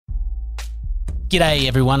G'day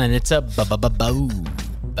everyone, and it's a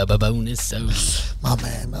bonus sode. My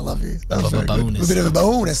man, I love you. Bonus. A bit of a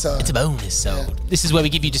bonus sode. It's a bonus sode. Yeah. This is where we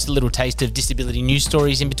give you just a little taste of disability news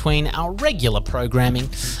stories in between our regular programming.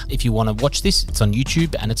 If you want to watch this, it's on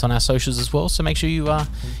YouTube and it's on our socials as well. So make sure you,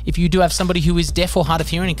 if you do have somebody who is deaf or hard of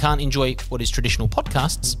hearing and can't enjoy what is traditional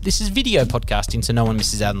podcasts, this is video podcasting, so no one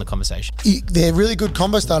misses out on the conversation. They're really good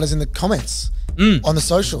combo starters in the comments. On the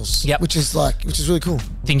socials, which is really cool.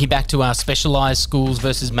 Thinking back to our specialised schools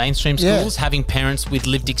versus mainstream schools, having parents with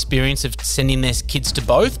lived experience of sending their kids to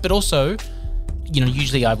both, but also,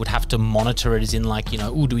 usually I would have to monitor it as in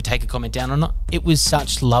do we take a comment down or not? It was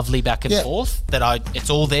such lovely back and forth that it's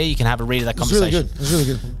all there. You can have a read of that conversation. It was really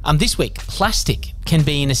good. This week, plastic can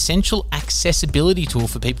be an essential accessibility tool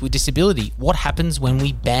for people with disability. What happens when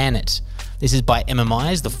we ban it? This is by Emma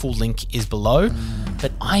Myers. The full link is below.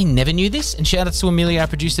 But I never knew this. And shout out to Amelia, our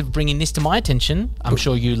producer, for bringing this to my attention. I'm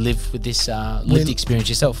sure you live with this lived experience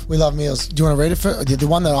yourself. We love meals. Do you want to read it? The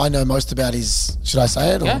one that I know most about is, should I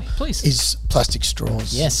say it? Yeah, please. Is plastic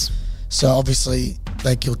straws. Yes. So obviously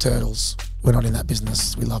they kill turtles. We're not in that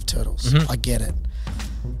business. We love turtles. I get it.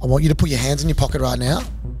 I want you to put your hands in your pocket right now,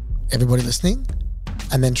 everybody listening,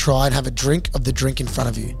 and then try and have a drink of the drink in front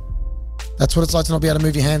of you. That's what it's like to not be able to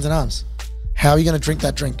move your hands and arms. How are you going to drink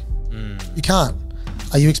that drink? You can't.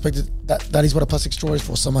 Are you expected that is what a plastic straw is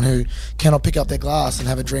for? Someone who cannot pick up their glass and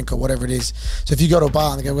have a drink or whatever it is. So if you go to a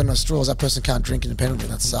bar and they go, "We're no straws," that person can't drink independently.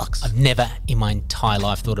 That sucks. I've never in my entire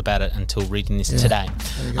life thought about it until reading this today.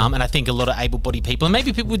 And I think a lot of able-bodied people, and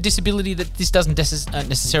maybe people with disability that this doesn't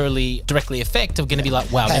necessarily directly affect, are going to be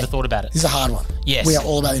like, wow, never thought about it. This is a hard one. Yes. We are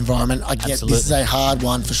all about the environment. I get this is a hard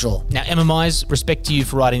one for sure. Now, Emma Myers, respect to you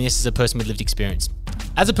for writing this as a person with lived experience.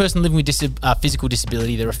 As a person living with physical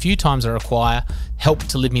disability, there are a few times I require help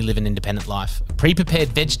to live an independent life. Pre-prepared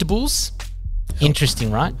vegetables,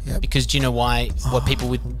 interesting, right? Yep. Because do you know why what people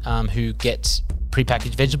with who get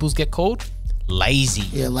prepackaged vegetables get called? Lazy.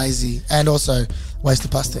 Yeah, lazy. And also waste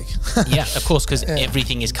of plastic. Yeah, of course, because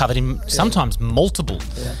everything is covered in sometimes multiple.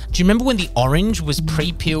 Yeah. Do you remember when the orange was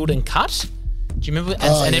pre-peeled and cut? Do you remember?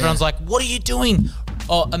 And everyone's like, what are you doing?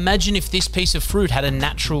 Oh, imagine if this piece of fruit had a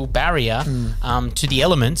natural barrier to the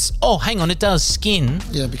elements. Oh, hang on, it does skin.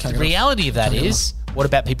 Yeah, the reality of that is, what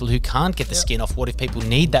about people who can't get the skin off? What if people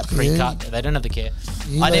need that pre-cut? They don't have the care.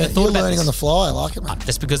 I never thought about learning this. On the fly. I like it, man.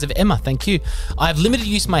 That's because of Emma. Thank you. I have limited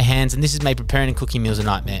use of my hands, and this has made preparing and cooking meals a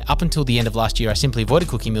nightmare. Up until the end of last year, I simply avoided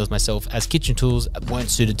cooking meals myself as kitchen tools weren't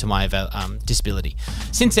suited to my disability.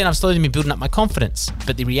 Since then, I've slowly been building up my confidence.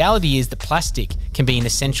 But the reality is that plastic can be an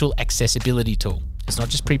essential accessibility tool. It's not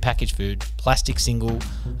just prepackaged food. Plastic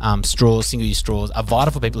single-use straws are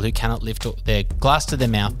vital for people who cannot lift their glass to their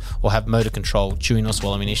mouth or have motor control, chewing or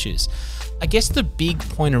swallowing issues. I guess the big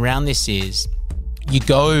point around this is you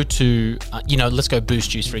go to, let's go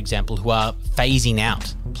Boost Juice, for example, who are phasing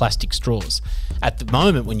out plastic straws. At the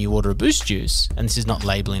moment, when you order a Boost Juice, and this is not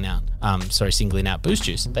singling out Boost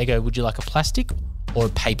Juice, they go, would you like a plastic or a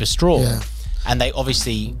paper straw? Yeah. And they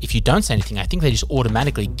obviously, if you don't say anything, I think they just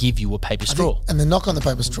automatically give you a paper straw. And the knock on the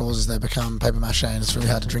paper straws is they become paper mache and it's really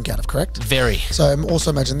hard to drink out of, correct? Very. So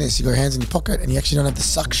also imagine this, you got your hands in your pocket and you actually don't have the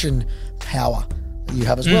suction power that you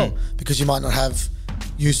have as well, because you might not have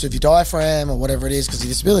use of your diaphragm or whatever it is because of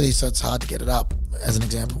your disability, so it's hard to get it up, as an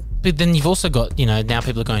example. But then you've also got, now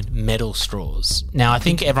people are going metal straws. Now, I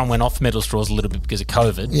think everyone went off metal straws a little bit because of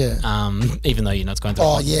COVID. Yeah. Even though, it's going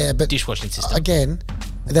through but dishwashing system. Again,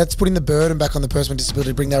 that's putting the burden back on the person with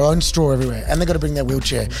disability to bring their own straw everywhere, and they got to bring their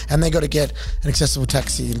wheelchair, and they got to get an accessible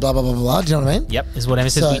taxi and blah, blah, blah, blah. Do you know what I mean? Yep, is what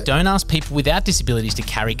Emma says. We don't ask people without disabilities to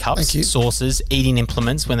carry cups, saucers, eating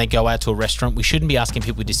implements when they go out to a restaurant. We shouldn't be asking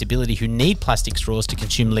people with disability who need plastic straws to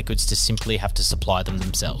consume liquids to simply have to supply them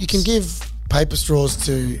themselves. You can give paper straws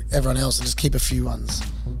to everyone else and just keep a few ones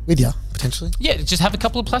with you, potentially. Yeah, just have a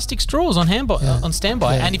couple of plastic straws on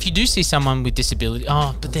standby. Yeah. And if you do see someone with disability,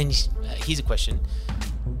 but then here's a question.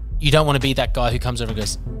 You don't want to be that guy who comes over and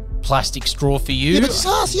goes, plastic straw for you? Yeah, but just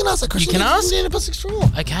ask. You can ask that question. You can ask? You need a plastic straw.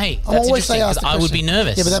 Okay, that's interesting because I would be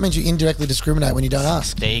nervous. Yeah, but that means you indirectly discriminate when you don't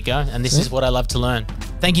ask. There you go. And this is what I love to learn.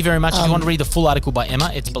 Thank you very much. If you want to read the full article by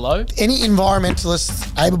Emma, it's below. Any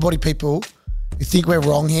environmentalists, able-bodied people who think we're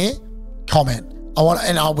wrong here, comment.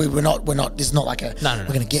 We're not. This is not like no.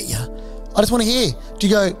 We're going to get you. I just want to hear. Do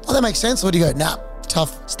you go, oh, that makes sense? Or do you go, nah,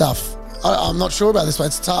 tough stuff? I'm not sure about this one.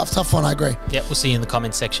 It's tough one. I agree. Yep, we'll see you in the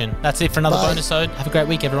comments section. That's it for another bonus episode. Have a great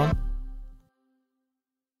week, everyone.